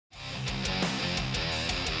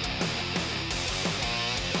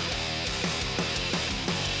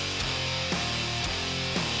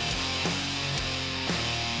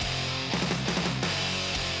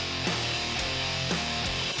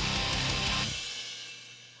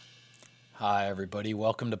Hi, everybody.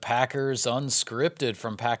 Welcome to Packers Unscripted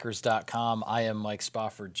from Packers.com. I am Mike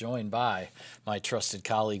Spofford, joined by my trusted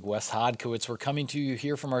colleague, Wes Hodkiewicz. We're coming to you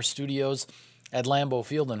here from our studios at Lambeau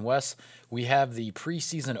Field. And, Wes, we have the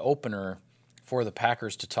preseason opener for the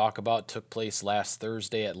Packers to talk about. It took place last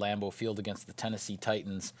Thursday at Lambeau Field against the Tennessee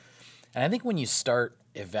Titans. And I think when you start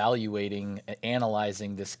evaluating,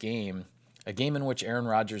 analyzing this game, a game in which Aaron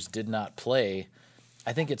Rodgers did not play,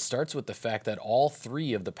 I think it starts with the fact that all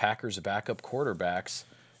three of the Packers' backup quarterbacks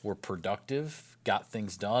were productive, got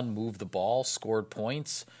things done, moved the ball, scored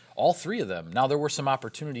points, all three of them. Now, there were some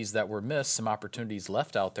opportunities that were missed, some opportunities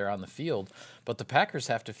left out there on the field, but the Packers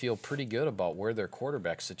have to feel pretty good about where their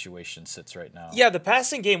quarterback situation sits right now. Yeah, the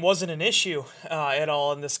passing game wasn't an issue at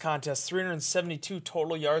all in this contest. 372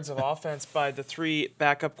 total yards of offense by the three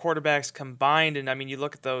backup quarterbacks combined. And, I mean, you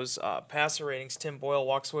look at those passer ratings. Tim Boyle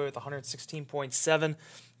walks away with 116.7.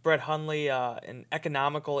 Brett Hundley, an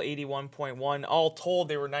economical 81.1. All told,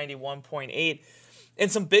 they were 91.8. And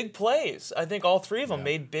some big plays. I think all three of them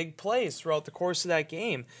made big plays throughout the course of that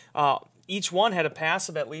game. Each one had a pass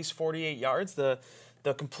of at least 48 yards. The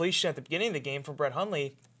completion at the beginning of the game from Brett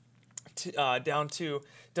Hundley down to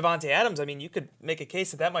Davante Adams. I mean, you could make a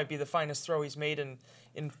case that might be the finest throw he's made in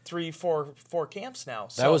four camps now.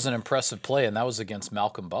 So, that was an impressive play, and that was against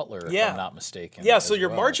Malcolm Butler, if I'm not mistaken. Yeah, so your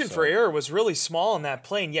margin for error was really small in that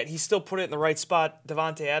play, and yet he still put it in the right spot.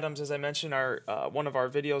 Davante Adams, as I mentioned, one of our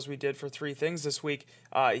videos we did for Three Things this week,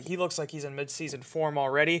 he looks like he's in midseason form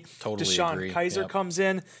already. Totally DeShone agree. Kizer comes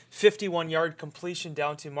in, 51-yard completion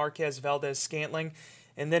down to Marquez Valdez-Scantling.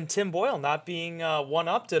 And then Tim Boyle, not being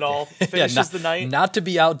one-upped at all, finishes the night. Not to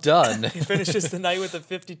be outdone. He finishes the night with a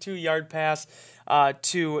 52-yard pass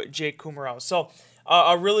to Jake Kumerow. So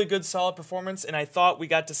a really good, solid performance, and I thought we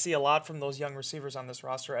got to see a lot from those young receivers on this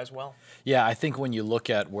roster as well. Yeah, I think when you look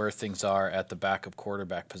at where things are at the backup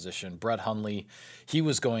quarterback position, Brett Hundley, he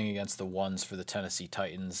was going against the ones for the Tennessee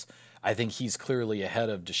Titans. I think he's clearly ahead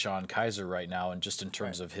of DeShone Kizer right now, and just in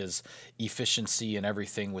terms of his efficiency and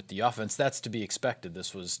everything with the offense, that's to be expected.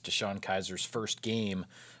 This was DeShone Kizer's first game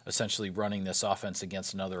essentially running this offense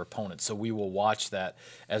against another opponent. So we will watch that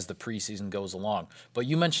as the preseason goes along. But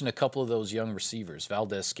you mentioned a couple of those young receivers,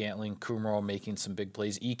 Valdez-Scantling, Kumerow making some big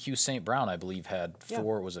plays. EQ St. Brown, I believe, had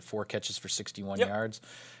four catches for 61 yards.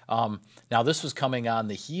 Now, this was coming on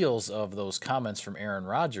the heels of those comments from Aaron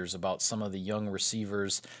Rodgers about some of the young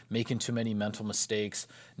receivers making too many mental mistakes,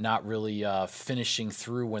 not really finishing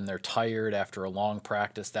through when they're tired after a long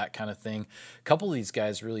practice, that kind of thing. A couple of these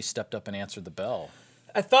guys really stepped up and answered the bell.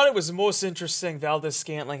 I thought it was most interesting.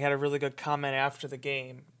 Valdez-Scantling had a really good comment after the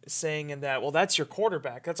game, saying in that, well, that's your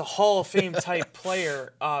quarterback. That's a Hall of Fame type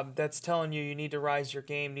player that's telling you need to rise your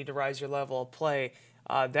game, need to rise your level of play.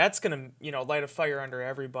 That's going to light a fire under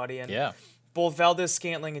everybody. And both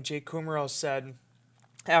Valdez-Scantling and Jake Kumerow said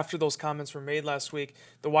after those comments were made last week,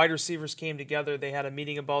 the wide receivers came together. They had a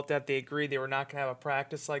meeting about that. They agreed they were not going to have a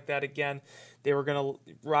practice like that again. They were going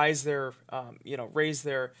to raise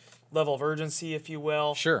their level of urgency, if you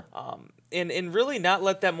will. Sure. And really not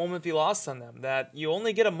let that moment be lost on them, that you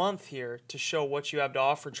only get a month here to show what you have to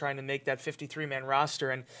offer trying to make that 53-man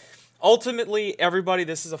roster. And ultimately, everybody,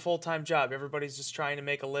 this is a full-time job. Everybody's just trying to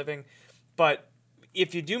make a living. But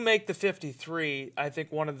if you do make the 53, I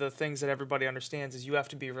think one of the things that everybody understands is you have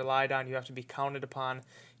to be relied on, you have to be counted upon,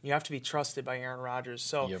 you have to be trusted by Aaron Rodgers.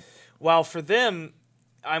 So while for them,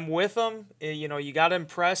 I'm with them, you got to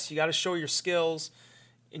impress, you got to show your skills,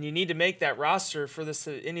 and you need to make that roster for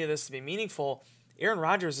any of this to be meaningful. Aaron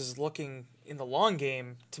Rodgers is looking in the long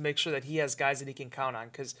game to make sure that he has guys that he can count on,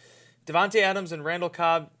 because Davante Adams and Randall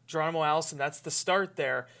Cobb, Geronimo Allison, that's the start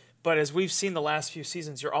there. But as we've seen the last few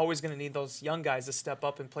seasons, you're always going to need those young guys to step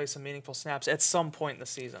up and play some meaningful snaps at some point in the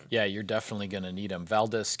season. Yeah, you're definitely going to need them.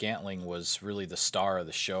 Valdez-Scantling was really the star of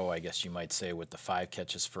the show, I guess you might say, with the 5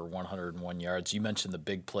 catches for 101 yards. You mentioned the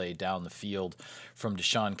big play down the field from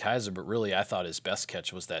DeShone Kizer, but really I thought his best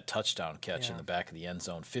catch was that touchdown catch in the back of the end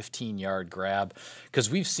zone, 15-yard grab.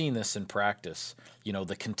 Because we've seen this in practice,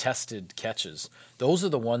 the contested catches. Those are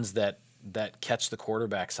the ones that catch the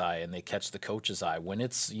quarterback's eye and they catch the coach's eye. When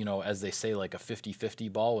it's, as they say, like a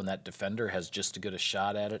 50-50 ball, when that defender has just as good a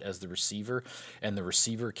shot at it as the receiver, and the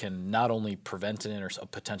receiver can not only prevent a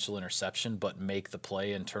potential interception, but make the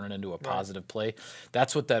play and turn it into a positive play.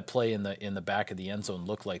 That's what that play in the back of the end zone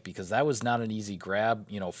looked like, because that was not an easy grab.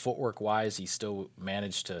 Footwork-wise, he still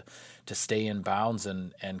managed to stay in bounds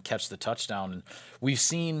and catch the touchdown. And we've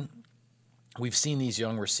seen we've seen these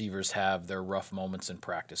young receivers have their rough moments in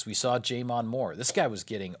practice. We saw Jamon Moore. This guy was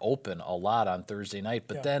getting open a lot on Thursday night,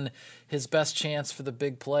 but then his best chance for the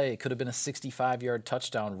big play could have been a 65-yard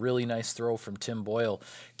touchdown. Really nice throw from Tim Boyle.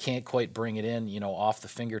 Can't quite bring it in, off the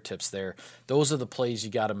fingertips there. Those are the plays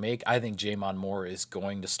you got to make. I think Jamon Moore is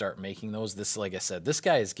going to start making those. This, like I said, this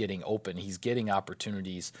guy is getting open. He's getting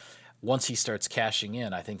opportunities. Once he starts cashing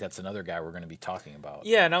in, I think that's another guy we're going to be talking about.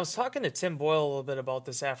 Yeah, and I was talking to Tim Boyle a little bit about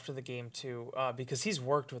this after the game too, because he's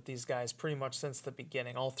worked with these guys pretty much since the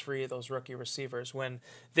beginning. All three of those rookie receivers, when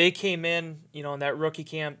they came in, in that rookie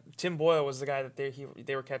camp, Tim Boyle was the guy that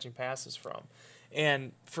they were catching passes from.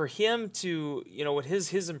 And for him to, what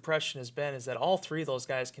his impression has been is that all three of those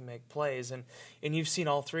guys can make plays, and you've seen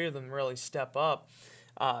all three of them really step up.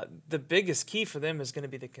 The biggest key for them is going to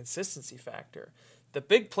be the consistency factor. The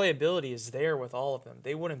big playability is there with all of them.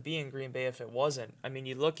 They wouldn't be in Green Bay if it wasn't. I mean,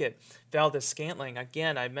 you look at Valdes-Scantling,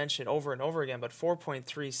 again, I mentioned over and over again, but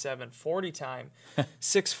 4.37 40 time,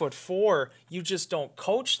 6'4", you just don't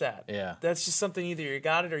coach that. Yeah. That's just something either you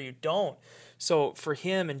got it or you don't. So for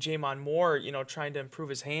him and Jamon Moore, trying to improve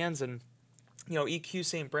his hands, and, EQ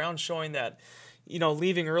St. Brown showing that,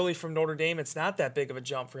 leaving early from Notre Dame, it's not that big of a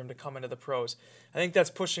jump for him to come into the pros. I think that's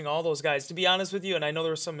pushing all those guys, to be honest with you, and I know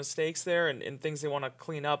there were some mistakes there and things they want to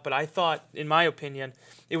clean up, but I thought, in my opinion,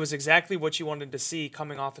 it was exactly what you wanted to see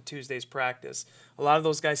coming off of Tuesday's practice. A lot of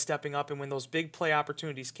those guys stepping up, and when those big play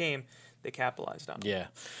opportunities came, they capitalized on them. Yeah.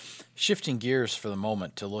 Shifting gears for the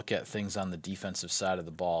moment to look at things on the defensive side of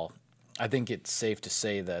the ball, I think it's safe to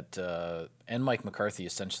say that, and Mike McCarthy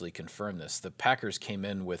essentially confirmed this, the Packers came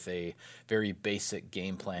in with a very basic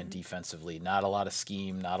game plan defensively. Not a lot of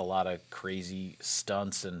scheme, not a lot of crazy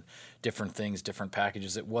stunts and different things, different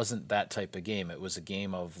packages. It wasn't that type of game. It was a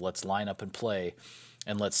game of let's line up and play,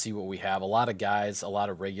 and let's see what we have. A lot of guys, a lot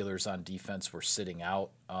of regulars on defense were sitting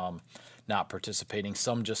out, not participating,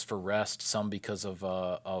 some just for rest, some because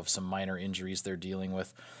of some minor injuries they're dealing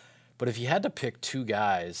with. But if you had to pick two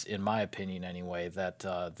guys, in my opinion anyway,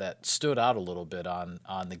 that stood out a little bit on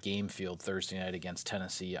the game field Thursday night against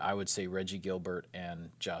Tennessee, I would say Reggie Gilbert and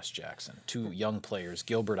Josh Jackson. Two young players.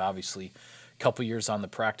 Gilbert, obviously, a couple years on the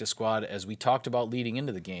practice squad. As we talked about leading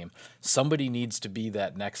into the game, somebody needs to be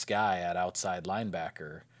that next guy at outside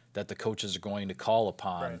linebacker that the coaches are going to call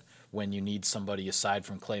upon. Right. When you need somebody aside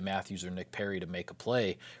from Clay Matthews or Nick Perry to make a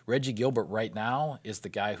play. Reggie Gilbert right now is the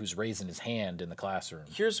guy who's raising his hand in the classroom.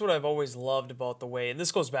 Here's what I've always loved about the way, and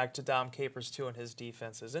this goes back to Dom Capers too and his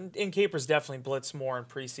defenses. And Capers definitely blitzed more in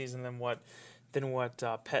preseason than what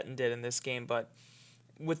Pettine did in this game. But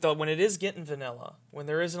when it is getting vanilla, when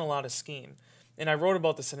there isn't a lot of scheme, and I wrote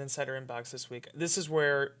about this in Insider Inbox this week, this is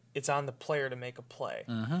where it's on the player to make a play.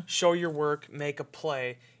 Mm-hmm. Show your work, make a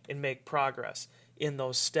play, and make progress in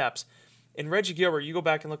those steps. And Reggie Gilbert, you go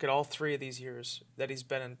back and look at all three of these years that he's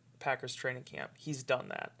been in Packers training camp, he's done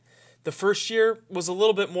that. The first year was a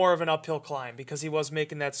little bit more of an uphill climb because he was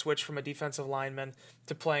making that switch from a defensive lineman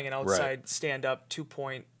to playing an outside stand-up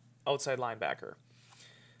 2-point outside linebacker.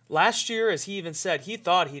 Last year, as he even said, he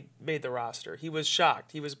thought he'd made the roster. He was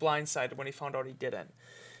shocked. He was blindsided when he found out he didn't.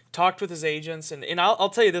 Talked with his agents, and I'll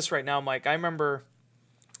tell you this right now, Mike. I remember,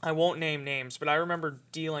 I won't name names, but I remember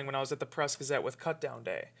dealing when I was at the Press Gazette with Cutdown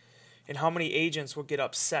Day and how many agents would get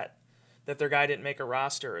upset that their guy didn't make a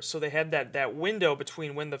roster. So they had that window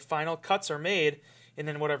between when the final cuts are made and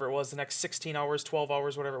then whatever it was, the next 16 hours, 12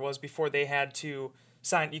 hours, whatever it was, before they had to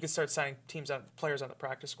sign. You could start signing players on the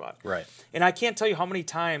practice squad. Right. And I can't tell you how many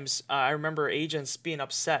times I remember agents being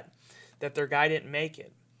upset that their guy didn't make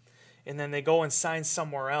it. And then they go and sign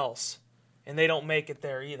somewhere else, and they don't make it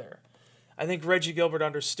there either. I think Reggie Gilbert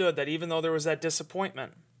understood that even though there was that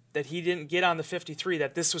disappointment, that he didn't get on the 53,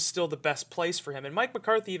 that this was still the best place for him. And Mike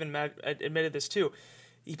McCarthy even admitted this too.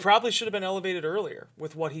 He probably should have been elevated earlier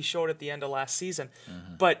with what he showed at the end of last season.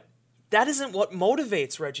 Mm-hmm. But that isn't what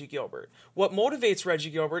motivates Reggie Gilbert. What motivates Reggie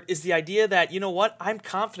Gilbert is the idea that, you know what, I'm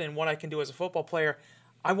confident in what I can do as a football player.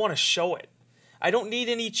 I want to show it. I don't need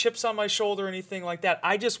any chips on my shoulder or anything like that.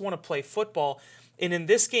 I just want to play football. And in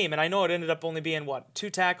this game, and I know it ended up only being, 2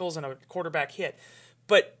 tackles and a quarterback hit,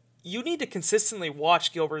 but you need to consistently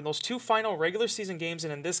watch Gilbert in those 2 final regular season games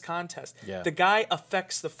and in this contest. Yeah. The guy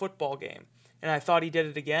affects the football game. And I thought he did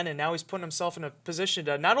it again, and now he's putting himself in a position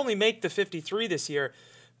to not only make the 53 this year,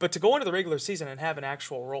 but to go into the regular season and have an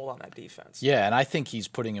actual role on that defense. Yeah, and I think he's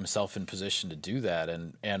putting himself in position to do that,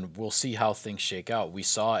 and we'll see how things shake out. We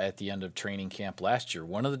saw at the end of training camp last year,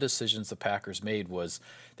 one of the decisions the Packers made was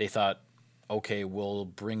they thought, okay, we'll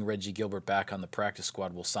bring Reggie Gilbert back on the practice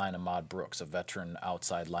squad. We'll sign Ahmad Brooks, a veteran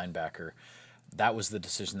outside linebacker. That was the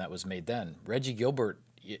decision that was made then. Reggie Gilbert,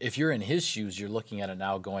 if you're in his shoes, you're looking at it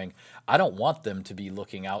now going, I don't want them to be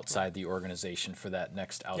looking outside the organization for that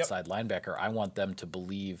next outside linebacker. I want them to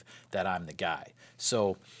believe that I'm the guy.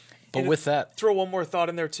 So, but with that, throw one more thought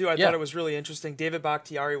in there too. I thought it was really interesting. David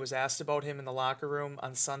Bakhtiari was asked about him in the locker room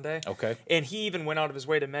on Sunday. Okay. And he even went out of his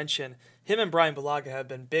way to mention him and Brian Bulaga have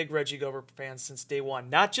been big Reggie Gilbert fans since day one.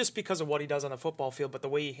 Not just because of what he does on the football field, but the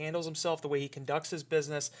way he handles himself, the way he conducts his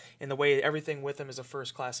business, and the way everything with him is a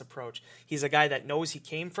first-class approach. He's a guy that knows he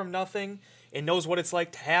came from nothing and knows what it's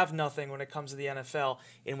like to have nothing when it comes to the NFL.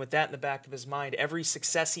 And with that in the back of his mind, every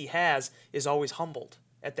success he has is always humbled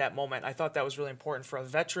at that moment. I thought that was really important for a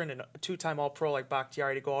veteran and a two-time All-Pro like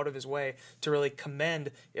Bakhtiari to go out of his way to really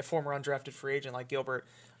commend a former undrafted free agent like Gilbert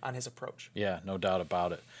on his approach. Yeah, no doubt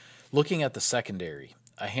about it. Looking at the secondary,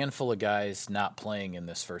 a handful of guys not playing in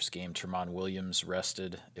this first game. Tramon Williams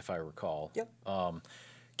rested, if I recall. Yep.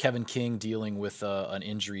 Kevin King dealing with an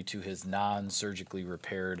injury to his non-surgically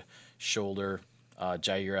repaired shoulder.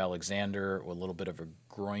 Jair Alexander with a little bit of a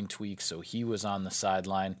groin tweak, so he was on the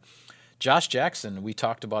sideline. Josh Jackson, we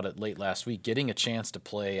talked about it late last week, getting a chance to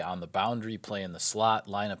play on the boundary, play in the slot,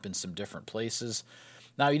 line up in some different places.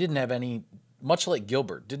 Now, he didn't have any, much like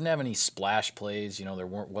Gilbert, didn't have any splash plays. You know, there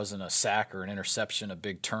wasn't a sack or an interception, a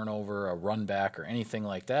big turnover, a run back, or anything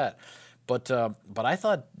like that. But I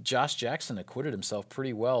thought Josh Jackson acquitted himself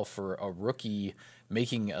pretty well for a rookie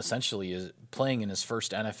making essentially playing in his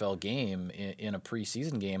first NFL game in a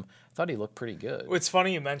preseason game. I thought he looked pretty good. It's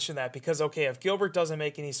funny you mention that because, okay, if Gilbert doesn't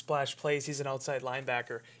make any splash plays, he's an outside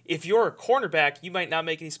linebacker. If you're a cornerback, you might not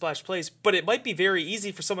make any splash plays, but it might be very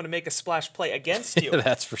easy for someone to make a splash play against you.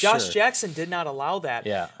 That's for sure. Josh Jackson did not allow that.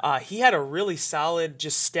 Yeah. He had a really solid,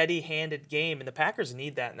 just steady-handed game, and the Packers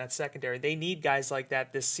need that in that secondary. They need guys like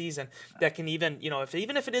that this season that can even,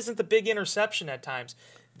 even if it isn't the big interception at times,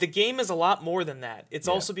 the game is a lot more than that. It's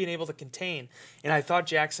also being able to contain. And I thought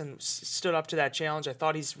Jackson stood up to that challenge. I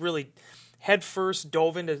thought he's really head first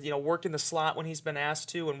dove into, work in the slot when he's been asked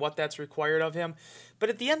to and what that's required of him. But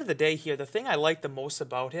at the end of the day here, the thing I like the most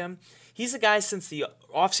about him, he's a guy since the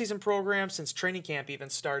offseason program, since training camp even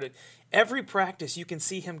started, every practice you can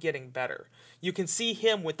see him getting better. You can see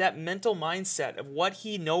him with that mental mindset of what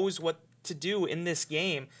he knows what to do in this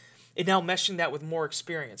game, and now meshing that with more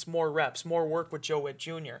experience, more reps, more work with Joe Witt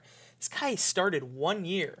Jr. This guy started 1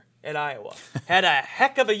 year at Iowa, had a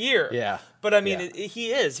heck of a year. Yeah. But I mean,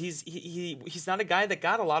 he's not a guy that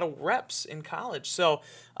got a lot of reps in college. So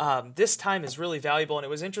this time is really valuable. And it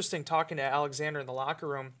was interesting talking to Alexander in the locker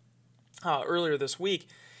room earlier this week.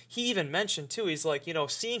 He even mentioned too, he's like,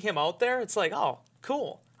 seeing him out there, it's like, oh,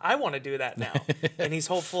 cool. I want to do that now. And he's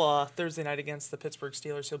hopeful Thursday night against the Pittsburgh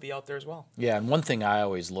Steelers, he'll be out there as well. Yeah, and one thing I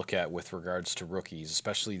always look at with regards to rookies,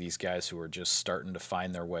 especially these guys who are just starting to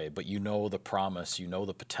find their way, but the promise,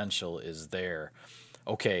 the potential is there.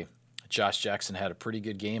 Okay, Josh Jackson had a pretty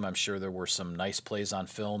good game. I'm sure there were some nice plays on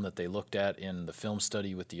film that they looked at in the film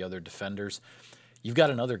study with the other defenders. You've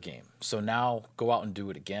got another game. So now go out and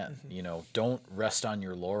do it again. Mm-hmm. Don't rest on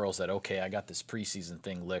your laurels that, okay, I got this preseason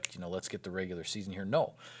thing licked, let's get the regular season here.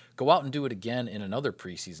 No. Go out and do it again in another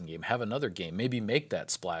preseason game. Have another game. Maybe make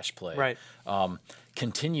that splash play. Right.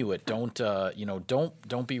 Continue it.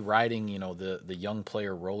 Don't be riding, the young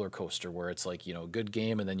player roller coaster where it's like, good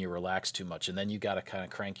game and then you relax too much and then you got to kind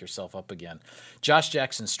of crank yourself up again. Josh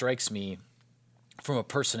Jackson strikes me from a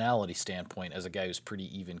personality standpoint as a guy who's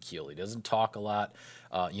pretty even keel. He doesn't talk a lot,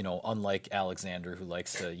 unlike Alexander, who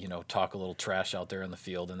likes to, talk a little trash out there in the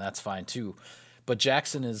field, and that's fine too. But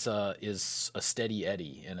Jackson is a steady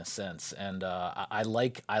Eddie in a sense, and I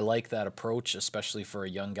like that approach, especially for a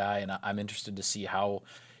young guy, and I'm interested to see how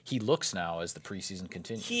he looks now as the preseason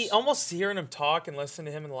continues. He almost hearing him talk and listening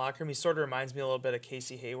to him in the locker room, he sort of reminds me a little bit of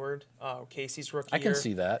Casey Hayward, Casey's rookie year. I can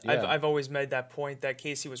see that. Yeah. I've always made that point that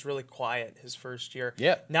Casey was really quiet his first year.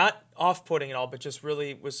 Yeah. Not off-putting at all, but just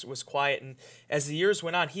really was quiet. And as the years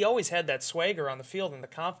went on, he always had that swagger on the field and the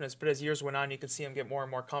confidence, but as years went on, you could see him get more and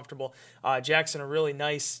more comfortable. Jackson, a really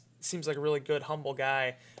nice, seems like a really good, humble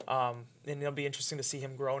guy. And it'll be interesting to see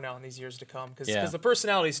him grow now in these years to come because the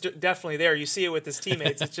personality's definitely there. You see it with his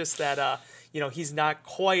teammates. It's just that he's not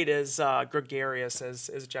quite as gregarious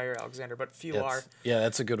as Jair Alexander, but few are. Yeah,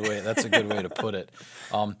 that's a good way. That's a good way to put it.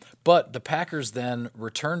 But the Packers then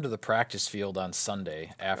returned to the practice field on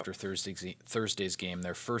Sunday after Thursday's game,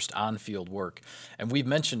 their first on-field work, and we've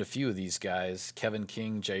mentioned a few of these guys: Kevin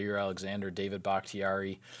King, Jair Alexander, David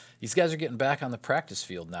Bakhtiari. These guys are getting back on the practice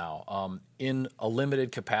field now. In a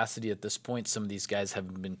limited capacity at this point, some of these guys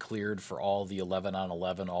haven't been cleared for all the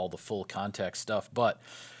 11-on-11, all the full contact stuff. But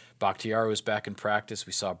Bakhtiari was back in practice.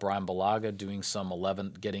 We saw Brian Balaga doing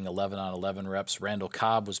getting 11 on 11 reps. Randall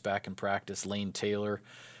Cobb was back in practice. Lane Taylor,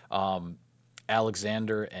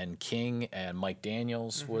 Alexander and King and Mike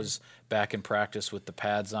Daniels was back in practice with the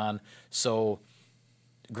pads on. So,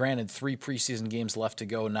 granted, 3 preseason games left to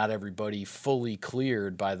go. Not everybody fully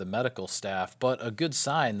cleared by the medical staff, but a good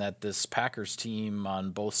sign that this Packers team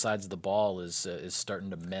on both sides of the ball is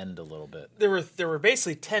starting to mend a little bit. There were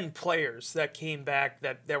basically 10 players that came back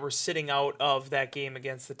that were sitting out of that game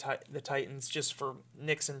against the Titans just for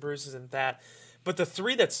nicks and bruises and that. But the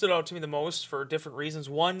 3 that stood out to me the most for different reasons,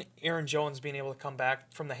 one, Aaron Jones being able to come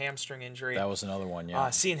back from the hamstring injury. That was another one, yeah.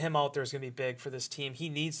 Seeing him out there is going to be big for this team. He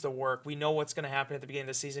needs the work. We know what's going to happen at the beginning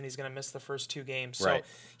of the season. He's going to miss the first 2 games. So Right.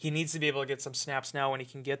 he needs to be able to get some snaps now when he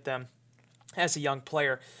can get them as a young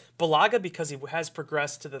player. Balaga, because he has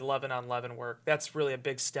progressed to the 11-on-11 work, that's really a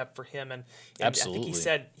big step for him. And Absolutely. I think he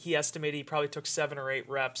said he estimated he probably took 7 or 8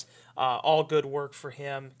 reps. All good work for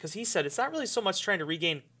him, because he said it's not really so much trying to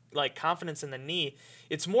regain confidence in the knee.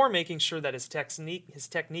 It's more making sure that his technique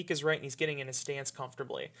is right and he's getting in his stance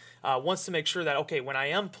comfortably. Wants to make sure that, okay, when I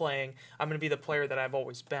am playing, I'm going to be the player that I've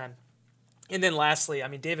always been. And then lastly, I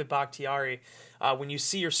mean, David Bakhtiari, when you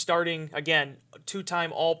see your starting, again,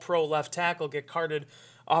 2-time All-Pro left tackle get carted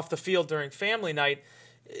off the field during family night,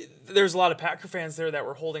 there's a lot of Packer fans there that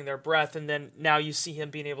were holding their breath, and then now you see him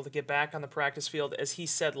being able to get back on the practice field. As he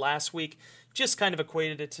said last week, just kind of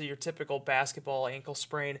equated it to your typical basketball ankle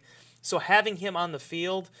sprain. So having him on the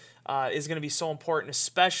field is going to be so important,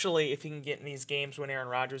 especially if he can get in these games when Aaron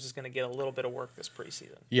Rodgers is going to get a little bit of work this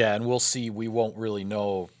preseason. Yeah, and we'll see. We won't really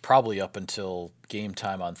know probably up until game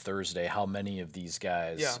time on Thursday how many of these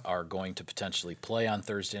guys are going to potentially play on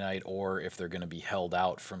Thursday night or if they're going to be held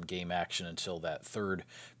out from game action until that 3rd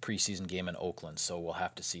preseason game in Oakland. So we'll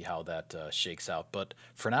have to see how that shakes out. But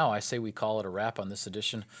for now, I say we call it a wrap on this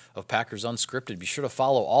edition of Packers Unscripted. Be sure to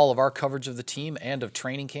follow all of our coverage of the team and of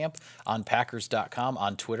training camp on Packers.com.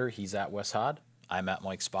 On Twitter, he's at Wes Hod. I'm at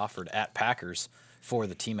Mike Spofford at Packers for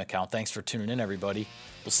the team account. Thanks for tuning in, everybody.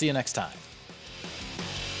 We'll see you next time.